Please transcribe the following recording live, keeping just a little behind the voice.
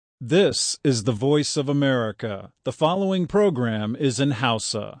This is the voice of America. The following program is in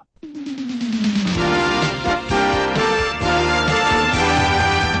Hausa.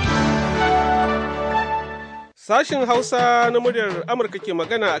 Sashin Hausa na muryar Amurka ke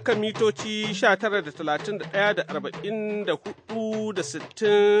magana a kan mitoci 19.31.44 da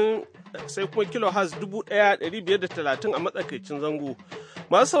 60 sai kuma kilohaz 1,530 a matsakaicin zango.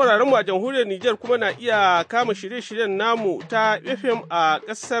 Masu sauraron mu a jamhuriyar Nijar kuma na iya kama shirye-shiryen namu ta FM a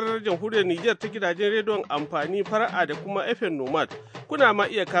ƙasar jamhuriyar Nijar ta gidajen rediyon amfani fara'a da kuma FM Nomad. Kuna ma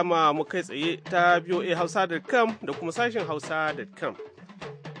iya kama mu kai tsaye ta voahausa.com da kuma sashin hausa.com.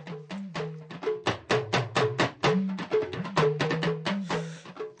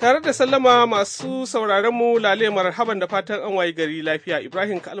 Tare da sallama masu sauraron mu lale marhaban da fatan an wayi gari lafiya.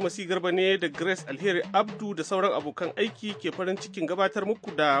 Ibrahim Kalmasi Garba ne da Grace Alheri Abdu da sauran abokan aiki ke farin cikin gabatar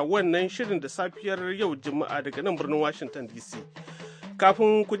muku da wannan shirin da safiyar yau Juma'a daga nan birnin Washington DC.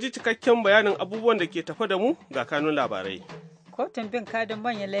 Kafin ku ji cikakken bayanin abubuwan da ke tafa da mu ga kanun labarai. Kotun bin kadin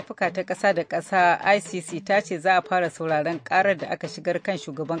manyan laifuka ta ƙasa da ƙasa ICC ta ce za a fara sauraron ƙarar da aka shigar kan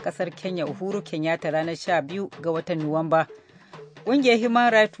shugaban ƙasar Kenya Uhuru Kenyatta ranar 12 ga watan Nuwamba. Ƙungiyar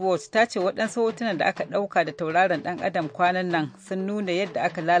Human Rights Watch ta ce waɗansu hotunan da aka ɗauka da tauraron ɗan adam kwanan nan sun nuna yadda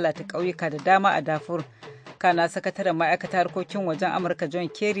aka lalata ƙauyuka da dama a Darfur. Kana sakataren ma'aikatar harkokin wajen Amurka John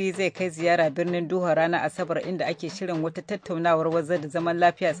Kerry zai kai ziyara birnin Doha ranar Asabar inda ake shirin wata tattaunawar wazar da zaman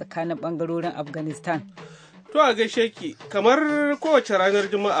lafiya tsakanin ɓangarorin Afghanistan. To a gaishe ki, kamar kowace ranar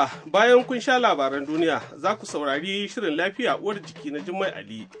Juma'a bayan kun sha labaran duniya za ku saurari shirin lafiya uwar jiki na Jummai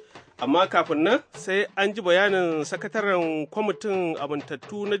Ali. Amma kafin nan sai an ji bayanin sakataren kwamitin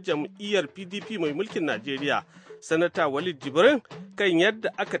amintattu na jam'iyyar PDP mai mulkin Najeriya, Sanata Walid Jibrin, kan yadda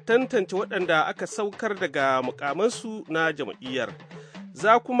aka tantance waɗanda aka saukar daga mukamansu na jam'iyyar.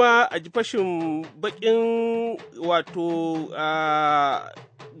 Za kuma a ji fashin baƙin wato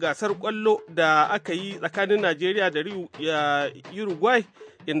gasar ƙwallo da aka yi tsakanin Najeriya da Uruguay,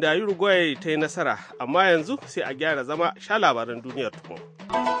 inda Uruguay ta yi nasara. Amma yanzu sai a gyara zama sha labaran duniyar tukun.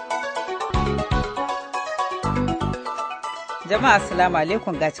 Jama'a assalamu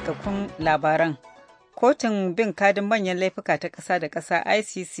alaikum ga cikakkun labaran. Kotun bin kadin manyan laifuka ta ƙasa da ƙasa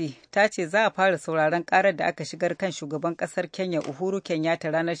ICC ta ce za a fara sauraron ƙarar da aka shigar kan shugaban ƙasar Kenya Uhuru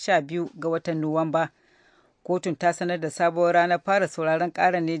Kenyatta ranar 12 ga watan Nuwamba. Kotun ta sanar da sabuwar ranar fara sauraron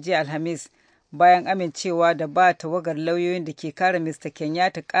ƙarar ne jiya Alhamis bayan amincewa da ba tawagar lauyoyin da ke kare Mr.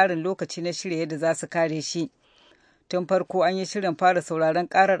 Kenyatta ƙarin lokaci na shirya yadda za su kare shi. Tun farko an yi shirin fara sauraron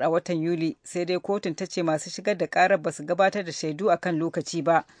karar a watan Yuli, sai dai kotun ta ce masu shigar da karar ba su gabatar da shaidu a kan lokaci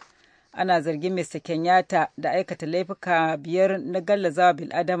ba. Ana zargin Mr. Kenyatta da aikata laifuka 5 na gallazawa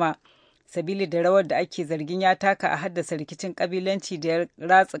bil'adama, sabili da rawar da ake zargin ya taka a haddasa rikicin kabilanci da ya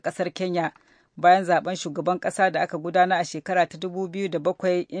ratsa ƙasar Kenya bayan zaben shugaban ƙasa da aka gudana a shekara ta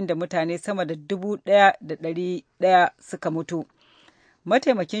 2007 inda mutane sama da 1,100 suka mutu.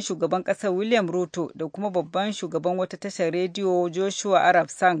 Mataimakin shugaban ƙasar William Ruto da kuma babban shugaban wata tashar rediyo Joshua Arap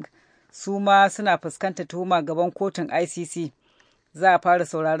Sang su ma suna fuskantar tuhuma gaban kotun ICC. Za a fara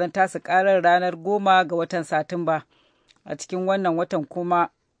sauraron tasu ƙarar ranar 10 ga watan Satumba. A cikin wannan watan kuma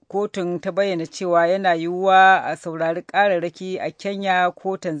kotun ta bayyana cewa yana yiwuwa a saurari ƙararraki a Kenya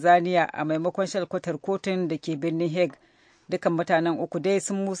ko Tanzania a maimakon shalkwatar kotun da ke birnin Hague. Dukan mutanen uku dai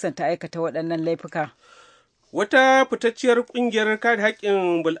sun musanta aikata waɗannan laifuka. Wata fitacciyar ƙungiyar kare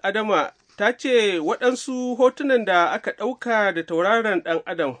haƙƙin bil'adama ta ce waɗansu hotunan da aka ɗauka da tauraron ɗan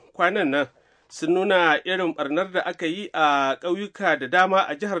adam kwanan nan sun nuna irin ɓarnar da aka yi a ƙauyuka da dama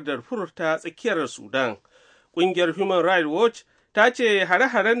a jihar Darfur ta tsakiyar Sudan. Ƙungiyar Human Rights Watch ta ce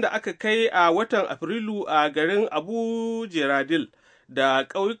hare-haren da aka kai a watan Afrilu a garin Abu Jeradil da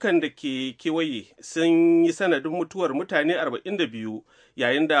ƙauyukan da ke kewaye sun yi sanadin mutuwar mutane 42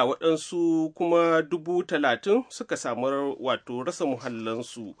 yayin da waɗansu kuma 30,000 suka samu wato rasa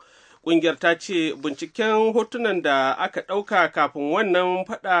muhallansu. Ƙungiyar ta ce binciken hotunan da aka ɗauka kafin wannan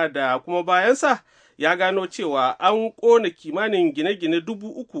faɗa da kuma bayansa ya gano cewa an ƙona kimanin gine-gine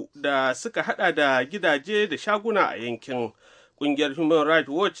 3,000 da suka haɗa da gidaje da shaguna a yankin. Ƙungiyar Human Rights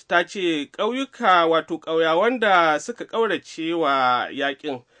Watch ta ce ƙauyuka wato ƙauyawan da suka ƙaurace wa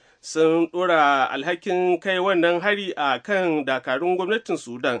yaƙin sun ɗora alhakin kai wannan hari a kan dakarun gwamnatin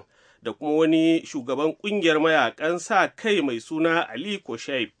Sudan da kuma wani shugaban ƙungiyar mayaƙan sa kai mai suna Ali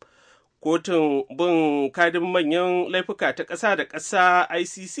Koshaib. Kotun bin kadin manyan laifuka ta ƙasa da ƙasa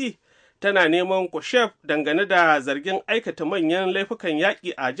ICC tana neman Koshaib dangane da zargin aikata manyan laifukan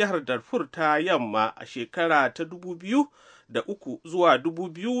yaƙi a jihar Darfur ta yamma a shekara ta 2003 zuwa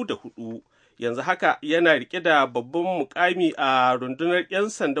 2004. Yanzu haka yana rike da babban mukami a rundunar 'yan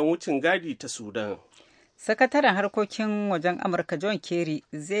sandan wucin gadi ta Sudan. Sakataren harkokin wajen Amurka John Kerry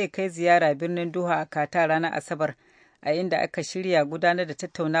zai kai ziyara birnin Doha a Qatar ranar Asabar, a inda aka shirya gudanar da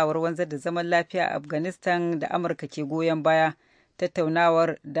tattaunawar wanzar da zaman lafiya a Afghanistan da Amurka ke goyon baya.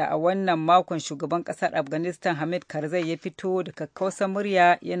 Tattaunawar da a wannan makon shugaban kasar Afghanistan Hamid Karzai ya fito da kakkausar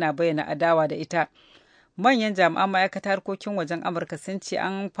murya yana bayyana adawa da ita. Manyan jami'an ma'aikatar harkokin wajen Amurka sun ce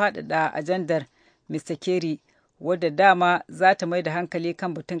an faɗaɗa ajandar Mr. Kerry, wadda dama za ta mai da hankali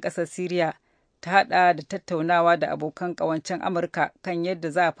kan batun ƙasar Siriya, ta haɗa da tattaunawa da abokan ƙawancen Amurka kan yadda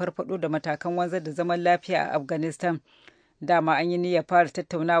za a farfaɗo da matakan wanzar da zaman lafiya a Afghanistan. Dama an yi niyyar fara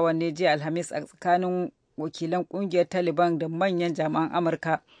tattaunawa ne jiya Alhamis a tsakanin wakilan ƙungiyar Taliban da manyan jami'an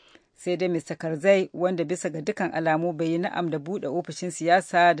Amurka. Sai dai Mr. Karzai, wanda bisa ga dukkan alamu bai yi na'am da buɗe ofishin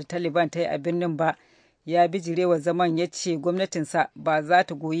siyasa da Taliban ta yi a birnin ba, ya bijirewa zaman, ya ce gwamnatinsa ba za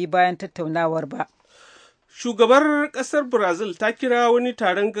ta goyi bayan tattaunawar ba. Shugabar ƙasar Brazil ta kira wani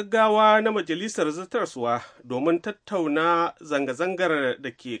taron gaggawa na majalisar zartaswa domin tattauna zanga-zangar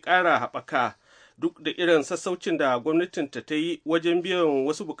da ke ƙara haɓaka duk da irin sassaucin da gwamnatinta ta yi wajen biyan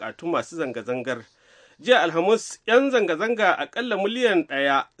wasu buƙatu masu zanga-zangar. Jiya Alhamis, 'yan zanga-zanga aƙalla miliyan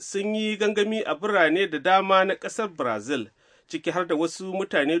 1 sun yi gangami a birane da dama na ƙasar Brazil, ciki har da wasu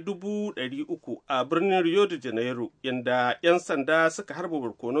mutane 300,000 a birnin Rio de Janeiro, inda 'yan sanda suka harba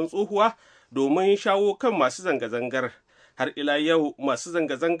barkonon tsohuwa domin shawo kan masu zanga-zangar. Har ila yau masu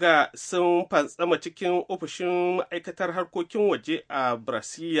zanga-zanga sun fantsama cikin ofishin ma'aikatar harkokin waje a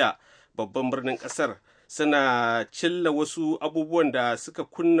Brasilia, babban birnin ƙasar, suna cilla wasu abubuwan da suka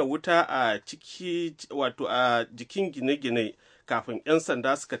kunna wuta a ciki, wato a jikin gine-gine, kafin 'yan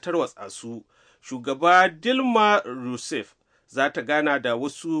sanda suka tarwatsa su. Shugaba Dilma Rousseff za ta gana da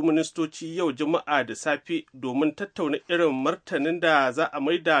wasu ministoci yau Juma'a da safe domin tattauna irin martanin da za a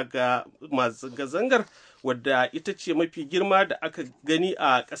maida ga masu zanga-zangar, wadda ita ce mafi girma da aka gani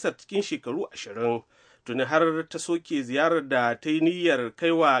a ƙasar cikin shekaru 20. Tuni har ta soke ziyarar da ta yi niyyar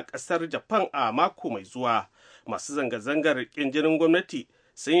kaiwa ƙasar Japan a mako mai zuwa. Masu zanga-zangar ƙin jinin gwamnati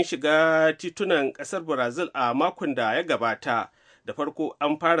sun shiga titunan ƙasar Brazil a makon da ya gabata. Da farko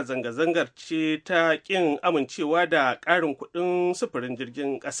an fara zanga-zangar ce ta ƙin amincewa da ƙarin kuɗin sufurin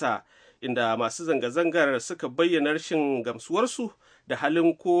jirgin ƙasa, inda masu zanga-zangar suka bayyana rashin gamsuwarsu da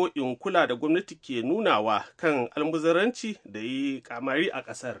halin ko in kula da gwamnati ke nunawa kan almuzaranci da yi kamari a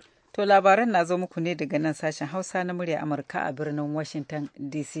ƙasar. To labaran na zo muku ne daga nan sashen Hausa na murya Amurka a birnin Washington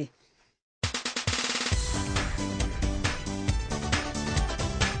DC.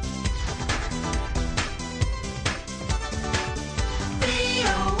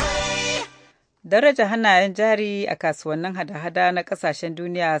 Daraja hannayen jari a kasuwannin hada-hada na kasashen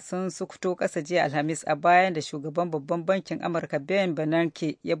duniya sun sukuto ƙasa jiya Alhamis, a bayan da shugaban babban bankin Amurka Ben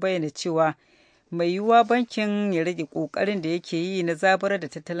Bernanke ya bayyana cewa mai yiwuwa bankin ya rage ƙoƙarin da yake yi na zaburar da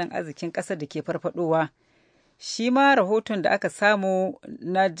tattalin arzikin ƙasar da ke farfadowa. Shi ma rahoton da aka samu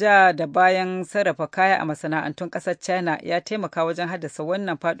na ja da bayan sarrafa kaya a masana'antun ƙasar China ya taimaka wajen haddasa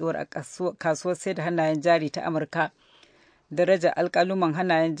wannan faduwar a kasuwar sai da hannayen jari ta Amurka. Daraja alƙaluman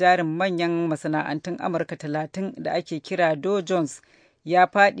hannayen jarin manyan masana'antun Amurka 30 da ake kira Dow Jones ya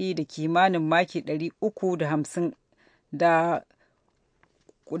faɗi da kimanin maki 350 da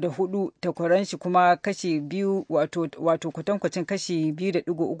hudu, takwaran shi kuma kashi 2, wato kwatankwacin kashi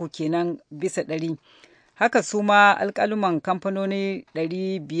 2.3 kenan bisa ɗari. Haka su ma alƙaluman kamfanoni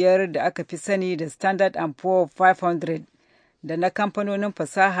 500 da aka fi sani da Standard & Poor's 500 da na kamfanonin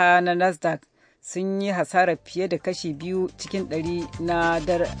fasaha na Nasdaq sun yi hasarar fiye da kashi 2 cikin 100 na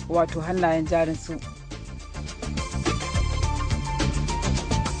wato hannayen jarinsu.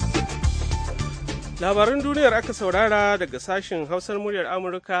 Labaran duniyar aka saurara daga sashen Hausar muryar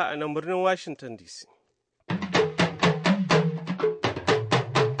Amurka a nan birnin Washington DC.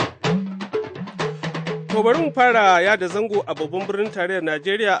 To bari mu fara yada zango a babban birnin tarayyar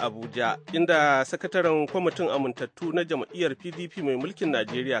Najeriya Abuja, inda sakataren kwamitin amintattu na jam'iyyar PDP mai mulkin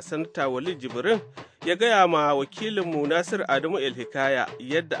Najeriya Sanata Walid Jibrin ya gaya ma wakilinmu Nasir Adamu El-Hikaya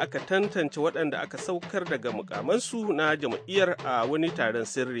yadda aka tantance waɗanda aka saukar daga mukamansu na jam'iyyar a wani taron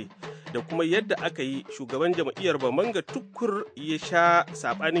sirri, da kuma yadda aka yi shugaban jam'iyyar Bamanga Tukur ya sha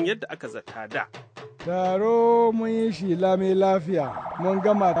saɓanin yadda aka zata da. Taro mun yi shi lami lafiya, mun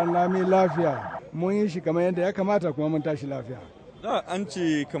gama lami lafiya. Mun yi shi kamar yadda ya kamata kuma mun tashi lafiya. Da an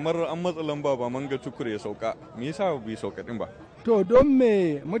ce kamar an matsa lamba ba Manga Tukur ya sauka, me yasa bai sauka din ba? To don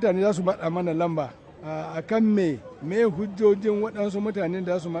me mutane za su matsa mana lamba? A kan me hujjojin waɗansu mutane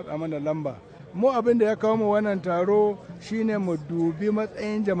da su matsa mana lamba? Mu abin da ya kawo mu wannan taro shine mu dubi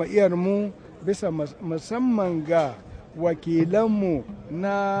matsayin jam'iyyar mu bisa musamman ga wakilanmu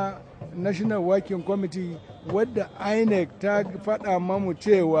na National Working Committee wadda INEC ta faɗa mamu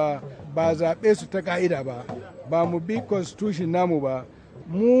cewa ba zaɓe su ta ka'ida ba mu bi constitution namu ba,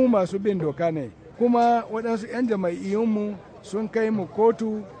 mu masu bin doka ne. Kuma waɗansu 'yan jama'iyyunmu sun kai mu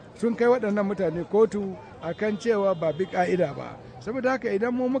kotu, sun kai waɗannan mutane kotu akan cewa ba bi ka'ida ba. Saboda haka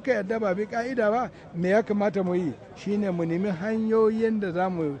idan mu muka yarda ba bi ka'ida ba, me ya kamata mu yi shine mu nemi hanyoyin da za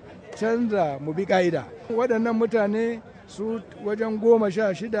mu canza mu bi ka'ida. Waɗannan mutane su wajen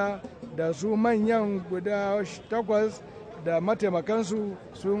 16 da su manyan guda 8 da mataimakansu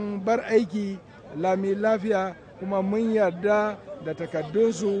sun bar aiki lami lafiya, kuma mun yarda da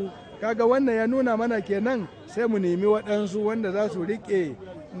takaddunsu. Kaga wannan ya nuna mana kenan sai mu nemi waɗansu wanda za su riƙe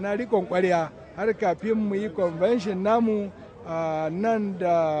na riƙon ƙwarya har kafin mu yi convention namu nan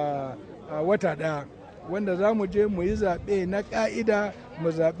da wata ɗaya, wanda za mu je mu yi zaɓe na ƙa'ida, mu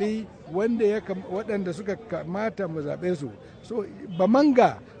zaɓi waɗanda suka kamata mu zaɓe su. So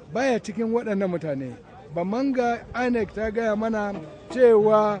Bamanga baya cikin waɗannan mutane. Bamanga INEC ta gaya mana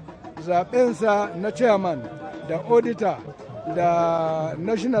cewa zaɓensa na chairman da auditor da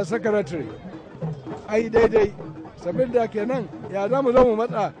national secretary ai daidai. Saboda kenan ya za mu zo mu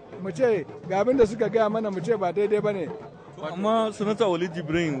matsa mu ce ga abin da suka gaya mana mu ce ba daidai ba ne. Amma sanata Wali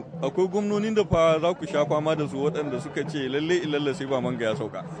Jibrin, akwai gwamnonin da fa za ku sha fama da su waɗanda suka ce lalle ilalla sai Bamanga ya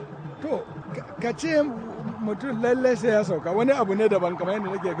sauka. To ka ce mutum lalle sai ya sauka wani abu ne daban, kamar yadda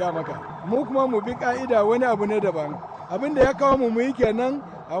nake ga maka. Mu kuma mu bi ka'ida wani abu ne daban. Abin da ya kawo mu yi kenan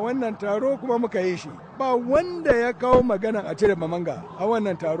a wannan taro kuma muka yi shi. Ba wanda ya kawo magana a cire Bamanga a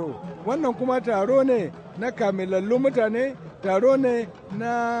wannan taro. Wannan kuma taro ne na kamilallun mutane, taro ne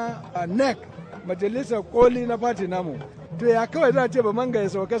na NEC, Majalisar Koli na Fati namu. To ya kawai za a ce Bamanga ya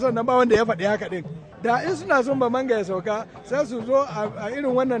sauka sannan ba wanda ya faɗi haka ɗin. Da in suna son Bamanga ya sauka sai su zo a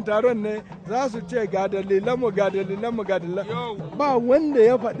irin wannan taron ne za su ce ga dalilanmu ga dalilanmu ga dalilanmu. Ba wanda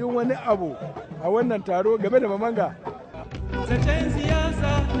ya faɗi wani abu a wannan taro game da Bamanga. Zancen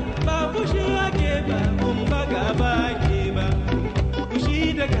siyasa ba fushi ake ba, mun ba gaba ke ba,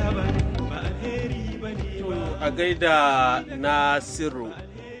 fushi da gaba ba alheri ba ne ba. A gaida Nasiru.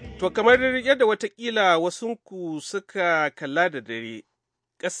 To kamar yadda watakila wasunku suka kalla da dare,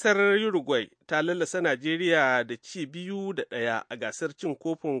 ƙasar Uruguay ta lallasa Najeriya da ci 2-1 a gasar cin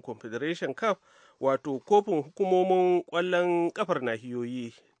kofin Confederation Cup, wato kofin hukumomin ƙwallon ƙafar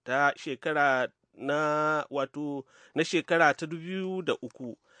nahiyoyi ta shekara na shekara ta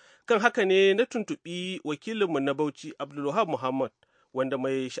 2003. Kan haka ne na tuntuɓi wakilinmu na Bauchi Abdulwahab Muhammad, wanda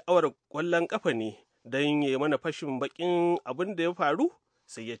mai sha'awar ƙwallon ƙafa ne, don ya mana fashin baƙin abin da ya faru.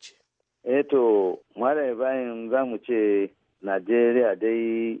 Sai ya ce. To, Malam Ibrahim, za mu ce Najeriya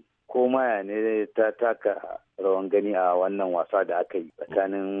dai ko maya ne ta taka rawan gani a wannan wasa da aka yi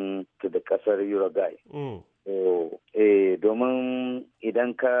tsakanin da kasar Uruguay. Domin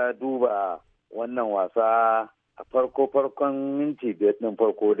idan ka duba wannan wasa a farkon minti biyar ɗin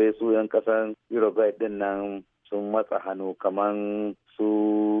farko dai su 'yan kasar Uruguay ɗin nan sun matsa hannu kamar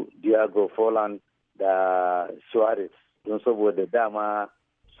su Diego Forlan da Suarez, don saboda dama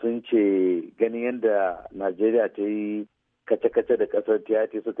sun ce ganin yadda Najeriya ta yi kace-kace da kasar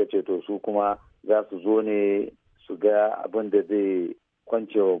tiyati suka ce to su kuma za su zo ne su ga abin da zai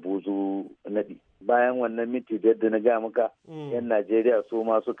kwancewa buzu naɗi. Bayan wannan minti biyar da na ga maka, 'yan Najeriya su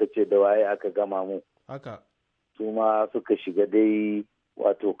ma suka ce da waye aka gama mu. Su ma suka shiga dai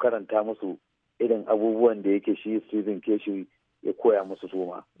wato karanta musu irin abubuwan da yake shi Stephen Keshi ya koya musu su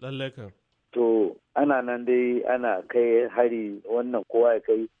ma. To, ana nan dai ana kai hari wannan kowa ya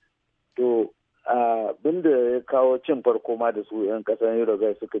kai. To, abin da ya kawo cin farko ma da su 'yan kasar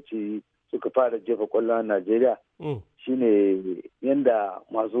Uruguay suka fara jefa kwallon Najeriya shine yadda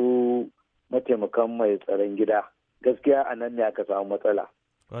masu mataimakan mai tsaron gida. Gaskiya a nan ne aka samu matsala.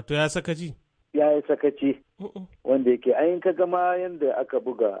 Wato ya sakaci? Ya yi sakaci. Wanda yake ayin ka gama yadda aka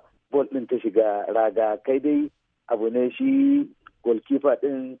buga bol ɗin ta shiga raga, kai dai abu ne shi goalkeeper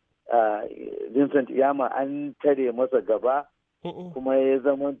ɗin Vincent Yama an tare masa gaba, kuma ya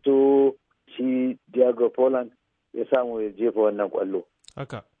zamanto shi Diego Poland ya samu ya jefa wannan kwallo.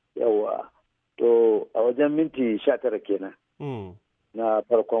 Yawa. To a wajen minti 19 kenan na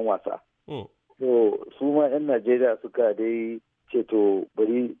farkon wasa. To su ma 'yan Najeriya suka dai ce to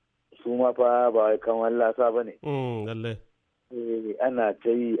bari su ma fa ba wai kamar lasa ba ne. Ana ta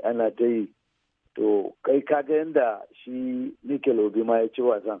yi. To kai kaga yadda shi Mikel Obi ma ya ci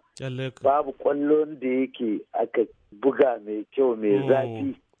wasan. Babu kwallon da yake aka buga mai kyau mai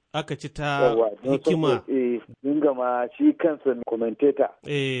zafi. Aka ci ta hikima. Dinga ma shi kansa commentator.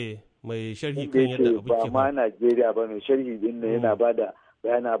 Mai sharhi kan yadda abu ke ba ma Najeriya ba, mai sharhi din yana bada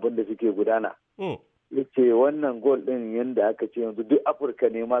bayanin abin da suke gudana. ya ce wannan gol ɗin yadda aka ce yanzu duk Afirka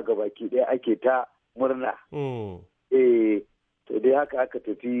ne ma gabaki ɗaya ake ta murna. To dai haka aka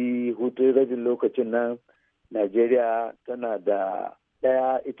tafi hutun rabin lokacin nan Najeriya tana da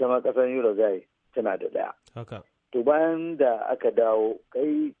ɗaya, ita ma ƙasar Uruguay tana da ɗaya. Haka. To bayan da aka dawo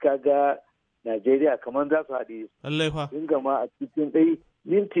kai kaga Najeriya kamar za su haɗe. Lallai fa. Sun gama a cikin ɗai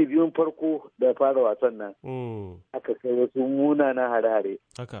minti biyun farko da fara wasan nan. Aka kai wasu munanan hare-hare.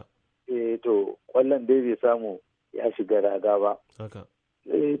 Haka. To kwallon dai bai samu ya shiga raga ba. Haka.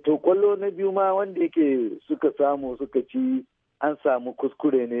 To kwallo na biyu ma wanda yake suka samu suka ci an samu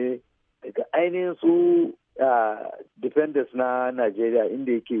kuskure ne daga ainihin su defenders na Najeriya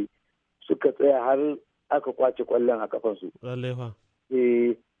inda yake suka tsaya har aka kwace kwallon a kafansu. Lallai fa.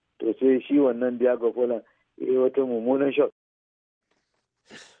 To sai shi wannan Diego Forlan wata mummunan shot.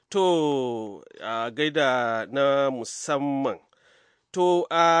 To a gaida na musamman. To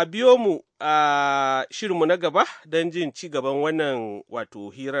a biyo mu a shirinmu na gaba don jin ci gaban wannan wato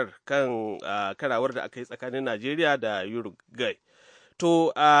hirar kan karawar da aka yi tsakanin Najeriya da Uruguay.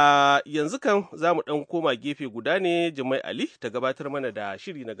 To yanzu kan za mu ɗan koma gefe guda ne Jummai Ali ta gabatar mana da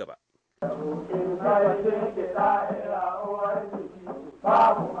shiri na gaba.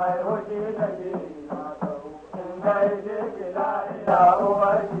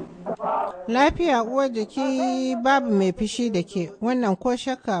 Lafiya uwar jiki babu mai fishi da ke, wannan ko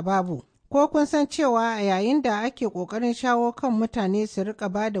shakka babu. Ko kun san cewa a yayin da ake ƙoƙarin shawo kan mutane su rika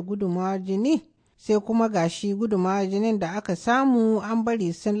ba da gudunmawar jini, sai kuma gashi gudunmawar jinin da aka samu an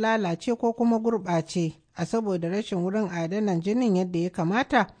bari sun lalace ko kuma gurɓace a saboda rashin wurin adanan jinin yadda ya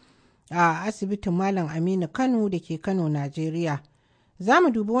kamata a asibitin Malam Aminu Kano da ke Kano, Najeriya. Za mu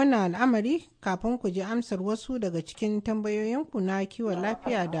dubi wannan al'amari kafin ku ji amsar wasu daga cikin tambayoyinku na kiwon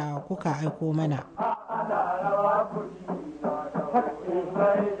lafiya da kuka aiko mana.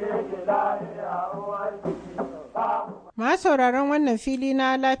 Ma sauraron wannan fili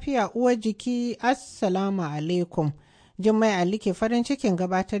na lafiya uwar jiki, Assalamu alaikum. Jummai Ali ke farin cikin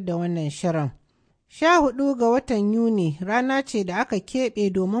gabatar da wannan shirin. 14 ga watan Yuni rana ce da aka keɓe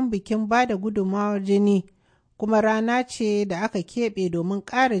domin bikin ba da gudunmawar jini, kuma rana ce da aka keɓe domin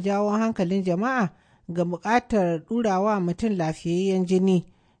ƙara jawo hankalin jama'a ga buƙatar ɗurawa mutum lafiyayyen jini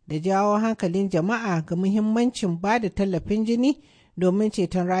da jawo hankalin jama'a ga muhimmancin ba da tallafin jini domin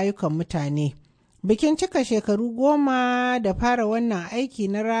ceton rayukan mutane. Bikin cika shekaru 10 da fara wannan aiki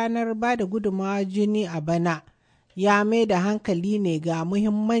na ranar ba da gudunmawar jini a bana ya mai da hankali ne ga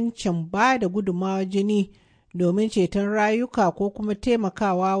muhimmancin ba da gudunmawar jini domin ceton rayuka ko kuma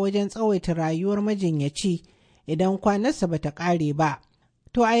taimakawa wajen tsawaita rayuwar majinyaci idan kwanarsa ba ta ƙare ba.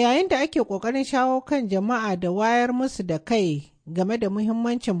 To a yayin da ake ƙoƙarin shawo kan jama'a da wayar musu da kai game da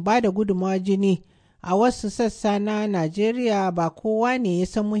muhimmancin ba da gudunmawar jini a wasu sassa na Najeriya, ba kowa ne ya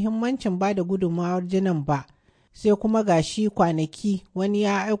san muhimmancin ba da gudunmawar jinin ba. Sai kuma gashi kwanaki wani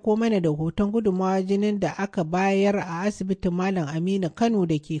ya aiko mana da hoton gudunmawar jinin da aka bayar a asibitin Malam Aminu Kano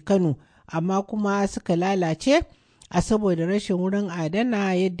da ke Kano, amma kuma suka lalace a saboda rashin wurin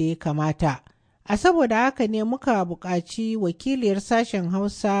adana yadda ya kamata. A saboda haka ne muka buƙaci wakiliyar sashen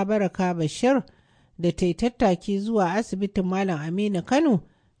Hausa Baraka Bashir da ta yi tattaki zuwa asibitin Malam Aminu Kano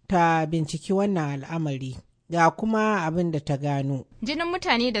ta binciki wannan al'amari. Ga kuma abin da ta gano. Jinin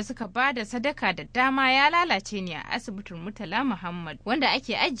mutane da suka ba da sadaka da dama ya lalace ne a asibitin Murtala Muhammad, wanda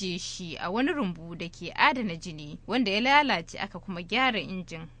ake ajiye shi a wani rumbu da ke adana jini, wanda ya lalace aka kuma gyara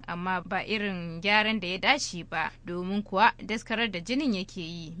injin, amma ba irin gyaran da ya dace ba, domin kuwa daskarar da jinin yake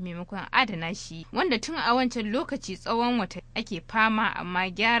yi maimakon adana shi, wanda tun a wancan lokaci tsawon wata ake fama, amma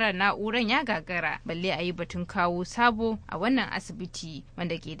gyara na'uran ya gagara, balle a yi batun kawo sabo a wannan asibiti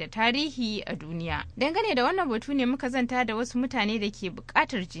wanda ke da tarihi a duniya. Dangane da wannan batu ne muka zanta da wasu mutane da ke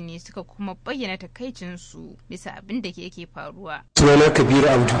buƙatar jini, suka kuma bayyana takaicinsu bisa abin da yake faruwa. Sunana Kabiru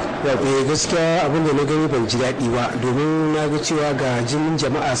Abdu. Gaskiya abin da na gani ban ji daɗi ba, domin na ga cewa ga jinin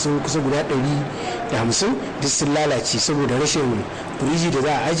jama'a sun kusa guda 150 duk sun lalace saboda rashin firiji da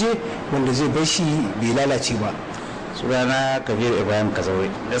za a aje wanda zai bar shi bai lalace ba. Sunana Kabiru Ibrahim Kazaure.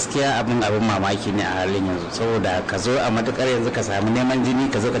 Gaskiya abin mamaki ne a halin yanzu, saboda ka zo a matukar yanzu ka samu neman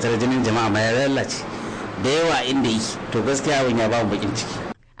jini, ka zo ka tare jinin jama'a ma ya lalace da yawa inda yake, to gaskiya abin ya ba mu bakin ciki.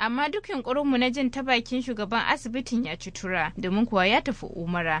 Amma duk yunkurinmu na jin ta bakin shugaban asibitin ya ci tura, domin kuwa ya tafi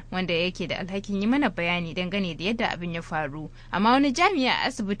Umara, wanda yake da alhakin yi mana bayani dangane da yadda abin ya faru. Amma wani jami'i a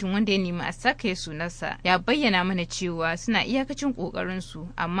asibitin wanda ya nemi a saka sunansa ya bayyana mana cewa suna iyakacin kokarinsu,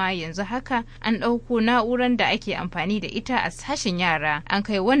 amma yanzu haka an ɗauko na'urar da ake amfani da ita a sashen yara an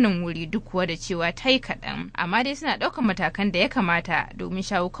kai wannan wuri, duk kuwa da cewa ta yi kaɗan, amma dai suna ɗaukar matakan da ya kamata domin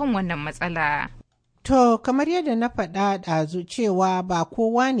shawo kan wannan matsala. To, kamar yadda na faɗa ɗazu cewa ba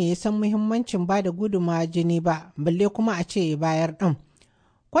kowa ne ya san muhimmancin ba da guduma jini ba, balle kuma a ce bayar ɗin.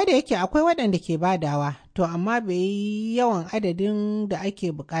 Ko da yake akwai waɗanda ke badawa, to amma bai yi yawan adadin da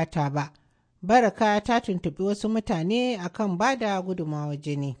ake bukata ba. Baraka ta tuntuɓi wasu mutane akan bada gudumawa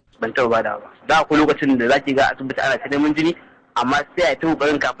jini. Ban taɓa bada ba. Da akwai lokacin da zaki ga asibiti ana ta neman jini, amma sai a ta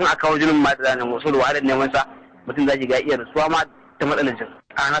kokarin kafin a kawo jinin ma da zanen wasu da wahalar neman sa mutum zaki ga iya rasuwa ma ta matsalar jini.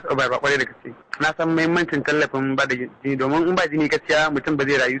 A na taɓa bayarwa kwarai da gaske. Na san muhimmancin tallafin bada jini domin in ba jini gaskiya mutum ba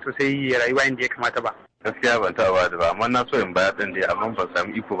zai rayu sosai ya rayuwa inda ya kamata ba. Gaskiya ban taɓa bada ba, amma na so in bayar ɗin dai amma ban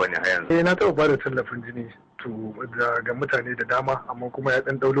samu iko bane har yanzu. Na taɓa bada tallafin jini ga mutane da dama amma kuma ya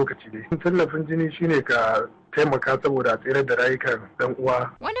ɗan ɗau lokaci dai. Tallafin jini shine ka taimaka saboda a tsere da rayukan ɗan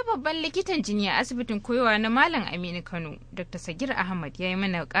uwa. Wani babban likitan jini a asibitin koyarwa na Malam Aminu Kano, Dr. Sagir Ahmad ya yi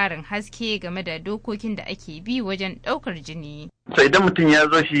mana ƙarin haske game da dokokin da ake bi wajen ɗaukar jini. So idan mutum ya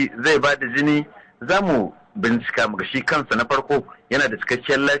zo shi zai ba da jini, za mu bincika mu ga shi kansa na farko yana da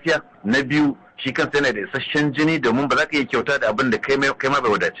cikakkiyar lafiya, na biyu shi kansa yana da isasshen jini domin ba za ka iya kyauta da abin da kai ma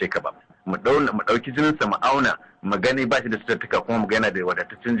bai wadace ka ba. Mu ɗauki jininsa mu auna mu gani ba shi da cututtuka kuma mu ga yana da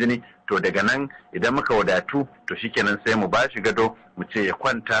wadataccen jini, to daga nan idan muka wadatu to shikenan sai mu ba shi gado mu ce ya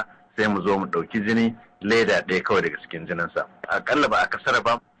kwanta, sai mu zo mu ɗauki jini leda ɗaya kawai daga cikin jininsa. Akalla ba a kasara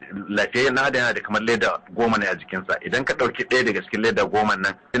ba, lafiyayyen na yana da kamar leda 10 ne a jikinsa. Idan ka ɗauki ɗaya daga cikin leda 10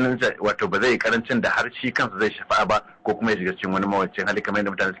 nan, jininsa wato ba zai yi karancin da har shi kansa zai shafa'a ba ko kuma ya shiga cikin wani mawacin hali kamar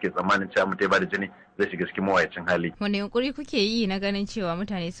yadda mutane suke tsammanin cewa mutum ya bada jini zai shiga cikin mawacin hali. Wane yunkuri kuke yi na ganin cewa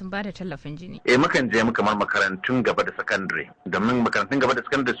mutane sun bada tallafin jini? Mukan je mu kamar makarantun gaba da sakandare, domin makarantun gaba da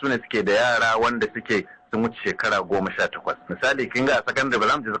sakandare su ne suke da yara wanda suke sun wuce shekara 18. Misali kin ga a sakandare ba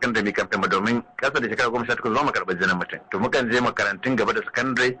za mu je sakandare mai kamfen ba domin kasa da shekara 18 za mu karɓar jinin mutum. To mukan je makarantun gaba da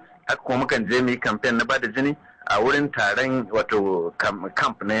sakandare, haka kuma mukan je mu yi kamfen na bada jini a wurin taron wato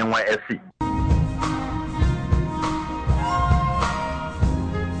camp na NYSC.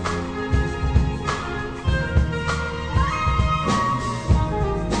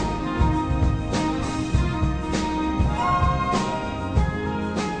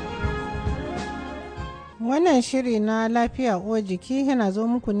 Wannan shiri na lafiya uwar jiki yana zo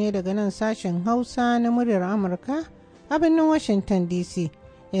muku ne daga nan sashen Hausa na muryar Amurka a birnin Washington DC.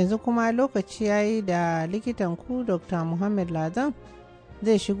 Yanzu kuma lokaci ya yi da likitan ku Dr. Muhammad Ladan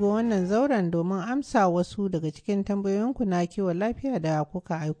zai shigo wannan zauren domin amsa wasu daga cikin tambayoyinku na kiwon lafiya da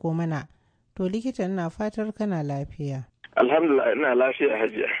kuka aiko mana. To likita ina fatar kana lafiya. Alhamdulillah ina lafiya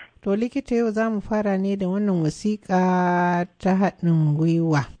hajiya. To likita yau za mu fara ne da wannan wasiƙa ta haɗin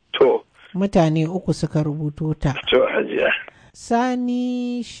gwiwa. To. Mutane 3 suka rubuto ta. To hajiya.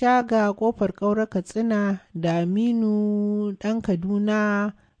 Sani Shaga kofar ƙaura Katsina da Aminu ɗan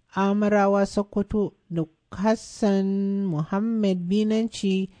Kaduna Amarawa Sokoto da Hassan Muhammad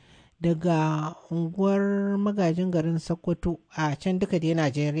Binanci daga unguwar magajin garin Sokoto a can duka da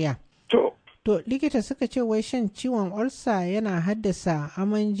Najeriya. To likita suka ce wai shan ciwon ulsa yana haddasa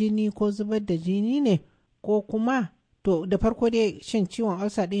aman jini ko zubar da jini ne ko kuma to da farko dai shan ciwon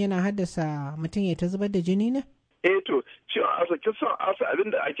ulsa din yana haddasa mutum ya ta zubar da jini ne? To ciwon ulsa kisan ulsa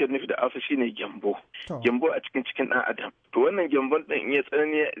abinda ake nufi da ulsa shine gyambo. Gyambo a cikin ɗan adam. To wannan gyambon ɗin ya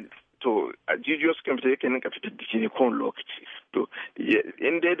tsanani to a jijiyo sukan fita yake ninka fitar da jini kowane lokaci. To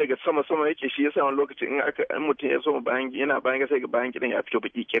in dai daga sama yake shi yasa wani lokaci in mutum ya so yana bayan sai ga bayan gidan ya fito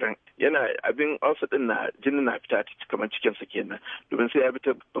baki kiran yana abin ulcer din na jini na fita kamar cikin sa kenan domin sai ya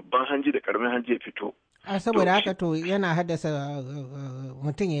fita babban hanji da karamin hanji ya fito. A saboda haka to yana haddasa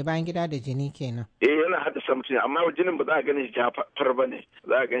mutum ya bayan gida da jini kenan. Yana haddasa mutum amma jinin ba za a gani shi far ba ne,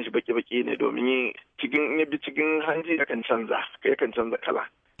 za a gan shi baki ne domin cikin ya bi cikin hanji yakan canza kala.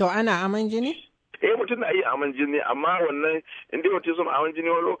 To ana aman jini? Mutum na iya aman jini amma wannan inda mutum sun aman jini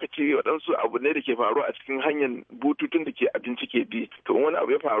wani lokaci waɗansu abu ne da ke faru a cikin hanyar bututun da ke abinci ke bi to wani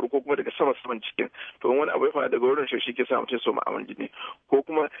abu ya faru ko kuma daga saman cikin to wani abu ya faru daga wurin shi ke sa mutum so aman jini ko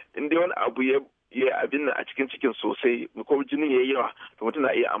kuma inda wani abu ya abin nan a cikin sosai ko jini ya yi yawa to mutum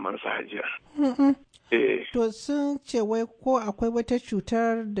na iya aman sa hajiya. To sun ce wai ko akwai wata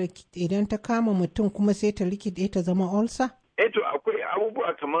cutar da idan ta kama mutum kuma sai ta rikide ta zama ulcer? To akwai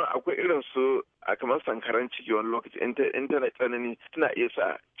abubuwa akwai irin su kamar sankaran ciki wani lokaci in tana tsanani tana iya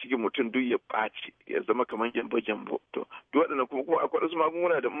sa cikin mutum duk ya ɓaci ya zama kamar gyambo. To duk waɗannan kuma akwai wasu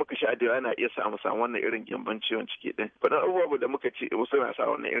magunguna da muka sha da yana iya sa mu samu wannan irin gyambon ciwon ciki din. Faɗin abubuwa da muka ce wasu na sa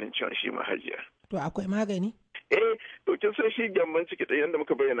wannan irin ciwon shi ma hajiya. To akwai magani? To kin san shi gyamban ciki da yanda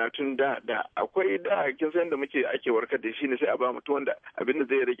muka bayyana tun da akwai da kin san da ake warkar da shi ne sai a ba mutum wanda abin da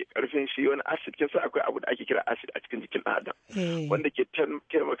zai rage karfin shi wani acid kin san akwai abu da ake kira acid a cikin jikin adam wanda ke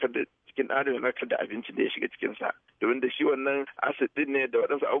taimaka da cikin adam ya narkar da abinci da ya shiga cikin sa domin da shi wannan acid din ne da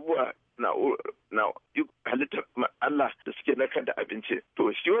waɗansu abubuwa na halittar Allah da suke narkar da abinci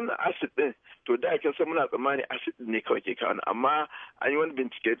to shi wannan acid din to da kin san muna tsammani acid ne kawai ke kawo amma an yi wani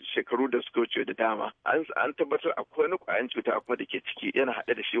bincike shekaru da suka wuce da dama an tabbatar akwai wani kwayan cuta kuma da ke ciki yana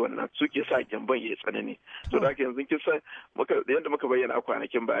haɗe da shi wannan su ke sa gyamban ya yi tsanani to da haka yanzu kin san yadda muka bayyana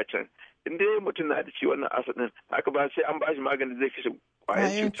kwanakin baya can in dai mutum na da shi wannan acid din haka ba sai an ba shi magani zai kashe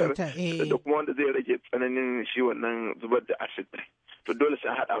kwayan cutar da kuma wanda zai rage tsananin shi wannan zubar da acid din to dole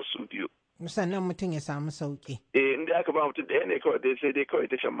sai haɗa su biyu sannan mutum ya samu sauki. Inda aka ba mutum ɗaya ne kawai dai sai dai kawai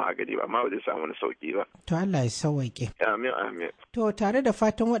ta shan magani ba amma ba zai samu wani sauki ba. To Allah ya sauwaƙe. Amin amin. To tare da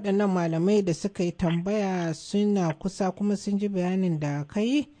fatan waɗannan malamai da suka yi tambaya suna kusa kuma sun ji bayanin da ka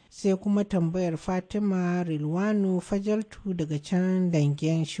yi sai kuma tambayar Fatima Rilwanu Fajaltu daga can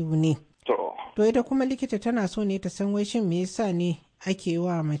Dangiyan Shuni. To ita kuma likita tana so ne ta san wai shin me yasa ne ake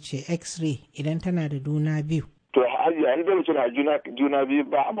wa mace x-ray idan tana da juna biyu. To har yayin da mutum na juna biyu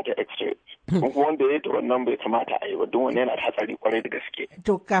ba a mata x-ray. Kuma wanda ya yi ta wannan bai kamata a yi ba don wani yana da hatsari kwarai da gaske.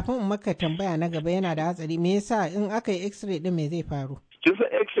 To kafin in maka tambaya na gaba yana da hatsari me yasa in aka yi x-ray din me zai faru? Kin san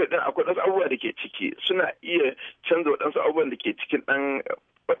x-ray din akwai wasu abubuwa da ke ciki suna iya canza waɗansu abubuwan da ke cikin ɗan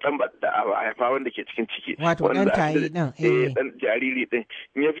da a haifa wanda ke cikin ciki. Wato ɗan tayi ɗin. Ɗan jariri ɗin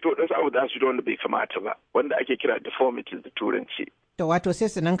in ya fito waɗansu abu za su fito wanda bai kamata ba wanda ake kira deformities da turanci. To wato sai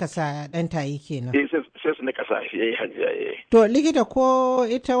su nanka sa ɗan tayi kenan. Sai su nanka sa shi yayi hajiya. To likita ko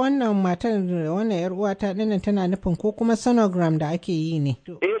ita wannan matar wannan yar uwata dinnan tana nufin ko kuma sonogram da ake yi ne?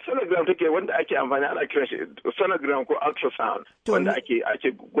 Sonogram take wanda ake amfani ana kiran shi sonogram ko ultrasound wanda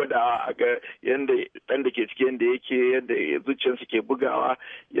ake gwadawa a ga yanda dan da ke ciki yanda zuciyarsa ke bugawa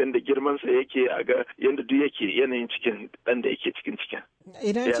yanda girmansa yake a ga yanda duk yake yanayin cikin dan da yake cikin.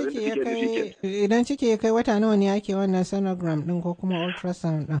 Idan ciki ya kai wata nawa ne ake wannan sonogram din ko kuma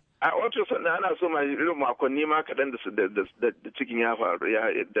ultrasound din? A ultrasound ana so ma irin makonni ma kaɗan da cikin ya faru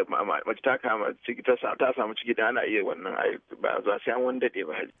da mace ta kama ciki ta samu ciki da ana iya wannan ba za sai an wani daɗe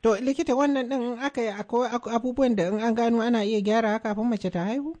ba. To likita wannan din aka yi akwai abubuwan da in an gano ana iya gyara kafin mace ta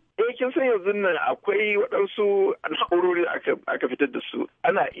haihu? Kin san yanzu nan akwai waɗansu na'urori aka fitar da su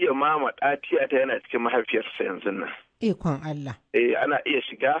ana iya mama ɗatiya ta yana cikin mahaifiyarsa yanzu nan. Ikon Allah. Ana iya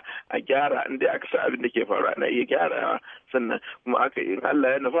shiga a gyara inda aka sa abin da ke faruwa ana iya gyara sannan kuma aka in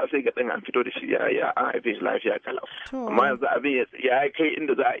Allah ya nufa sai ga ɗan an fito da shi ya an haife shi lafiya kalau. Amma yanzu abin ya kai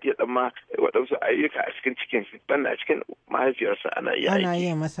inda za a iya ɗan ma waɗansu ayyuka a cikin ɗan a cikin mahaifiyarsa ana iya aiki. Ana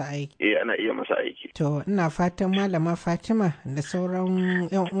iya masa aiki. Ana iya masa aiki. To ina fatan malama Fatima da sauran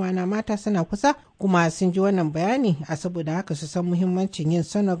 'yan uwana mata suna kusa kuma sun ji wannan bayani a saboda haka su san muhimmancin yin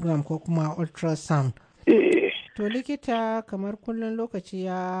sonogram ko kuma ultrasound. To likita kamar kullum lokaci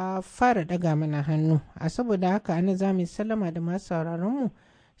ya fara daga mana hannu a saboda haka ana za mu sallama da masu sauraronmu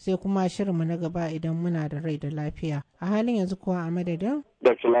sai kuma shirinmu na gaba idan muna da rai da lafiya. A halin yanzu kuwa a madadin?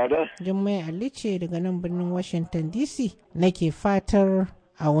 Jummai Ali ce daga nan birnin Washington DC nake fatar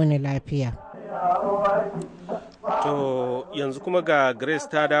a wani lafiya. To yanzu kuma ga Grace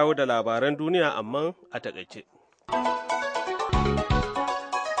ta dawo da labaran duniya amma a takaice.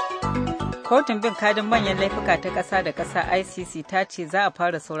 Kotun bin kadin manyan laifuka ta ƙasa da ƙasa ICC ta ce za a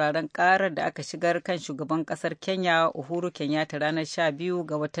fara sauraron ƙarar da aka shigar kan shugaban ƙasar Kenya Uhuru Kenyatta ranar 12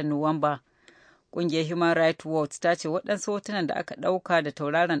 ga watan Nuwamba. Ƙungiyar Human Rights Watch ta ce waɗansu hotunan da aka ɗauka da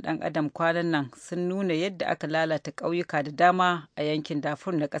tauraron ɗan adam kwanan nan sun nuna yadda aka lalata ƙauyuka da dama a yankin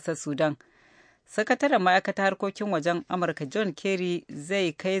Darfur na ƙasar Sudan. Sakataren ma'aikatar harkokin wajen Amurka John Kerry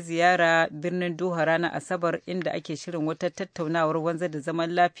zai kai ziyara birnin Doha ranar Asabar inda ake shirin wata tattaunawar wanzar da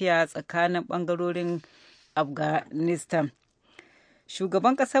zaman lafiya tsakanin ɓangarorin Afghanistan.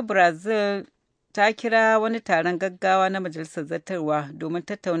 Shugaban ƙasar Brazil ta kira wani taron gaggawa na majalisar zartarwa domin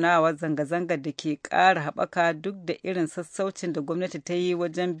tattaunawa zanga-zangar da ke ƙara haɓaka duk da irin sassaucin da gwamnati ta yi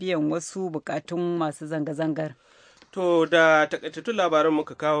wajen biyan wasu buƙatun masu zanga-zangar. To da takaitattun labaran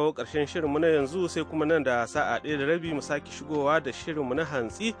muka kawo ƙarshen shirinmu na yanzu sai kuma nan da sa'a 1:30 mu sake shigowa da shirinmu na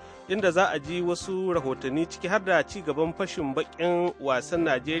hantsi inda za a ji wasu rahotanni ciki har da ci gaban fashin bakin wasan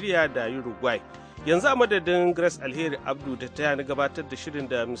Najeriya da Uruguay. Yanzu a madadin Grace Alheri Abdu da ta na gabatar da shirin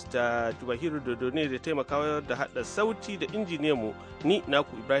da Mr. Tubahiru Dodone da taimakawa da haɗa sauti da injiniyanmu ni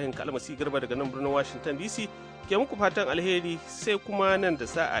naku Ibrahim Kalmasi Garba daga nan birnin Washington DC ke muku fatan alheri sai kuma nan da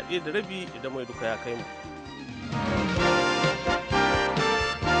sa'a 1:30 idan mai duka ya kai mu.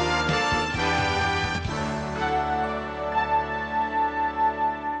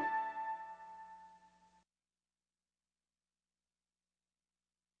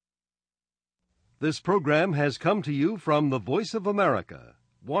 This program has come to you from the Voice of America,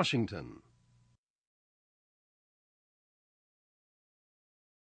 Washington.